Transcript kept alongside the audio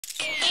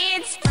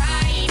it's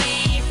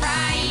Friday,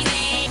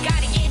 Friday.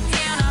 Gotta get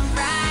down on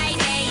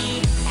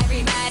Friday.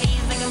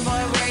 Everybody's looking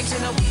forward to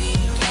the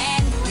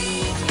weekend,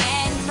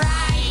 weekend.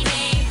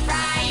 Friday,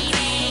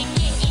 Friday.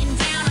 Getting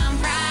down on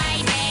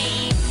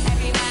Friday.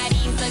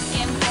 Everybody's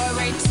looking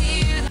forward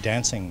to.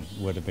 Dancing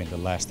would have been the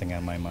last thing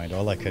on my mind.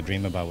 All I could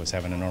dream about was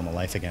having a normal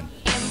life again.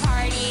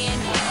 Partying,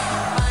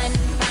 fun,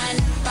 fun,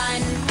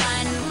 fun,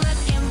 fun.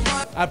 Looking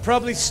for. I'd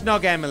probably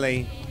snog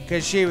Emily,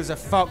 because she was a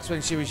fox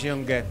when she was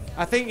younger.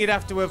 I think you'd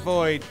have to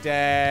avoid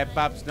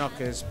Babs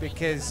Knockers,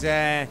 because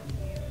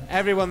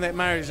everyone that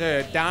marries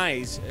her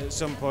dies at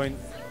some point.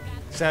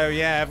 So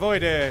yeah,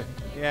 avoid her.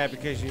 Yeah,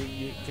 because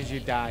you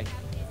die.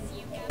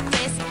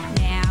 This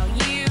now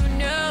you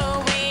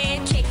know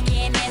it.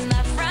 Kicking in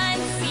the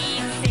front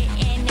seat,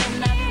 sitting in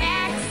the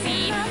back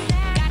seat.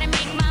 Gotta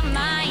make my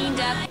mind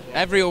up.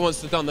 Everyone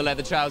wants to don the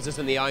leather trousers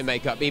and the eye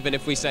makeup, even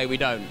if we say we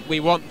don't. We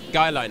want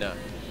guy liner,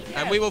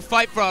 and we will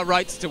fight for our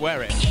rights to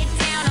wear it. Get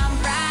down on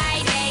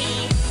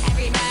Friday.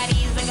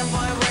 Everybody's looking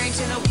forward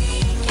to the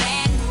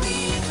weekend,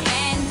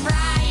 weekend.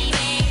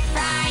 Friday,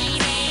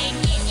 Friday.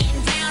 Getting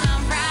down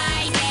on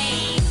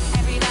Friday.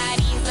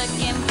 Everybody's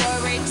looking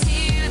forward to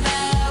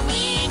the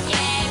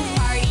weekend.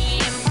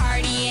 Partying,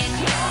 partying,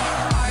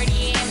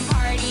 partying,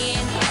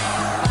 partying.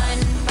 Fun,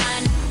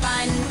 fun,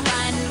 fun,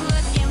 fun.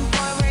 Looking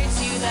forward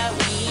to the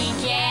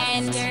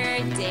weekend.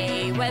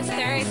 Yesterday was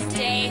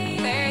Thursday,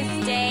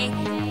 Thursday.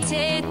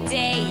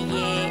 Today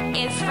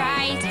it's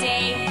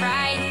Friday,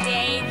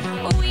 Friday.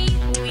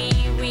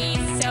 We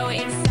so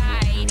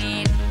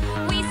excited.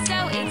 We so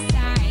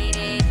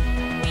excited.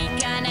 We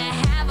gonna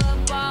have a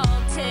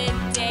ball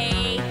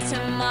today.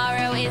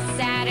 Tomorrow is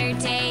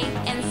Saturday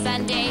and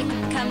Sunday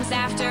comes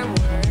afterwards.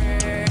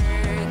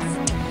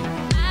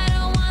 I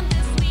don't want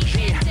this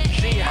weekend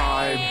to end.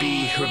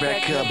 R&B,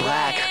 Rebecca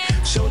Black.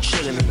 So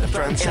chillin' in the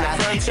front side,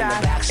 in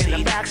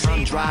the backseat.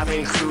 I'm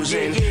driving,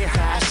 cruising,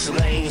 fast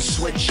lanes,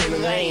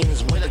 switching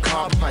lanes with a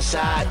car by my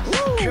side.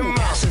 Come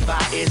passing by,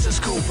 it's a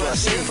scooper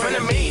in front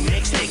of me.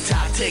 Mix tick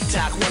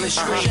tock, wanna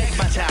stream.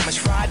 My time is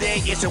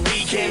Friday, it's a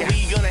weekend.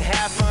 We gonna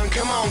have fun.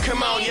 Come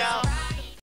on, y'all.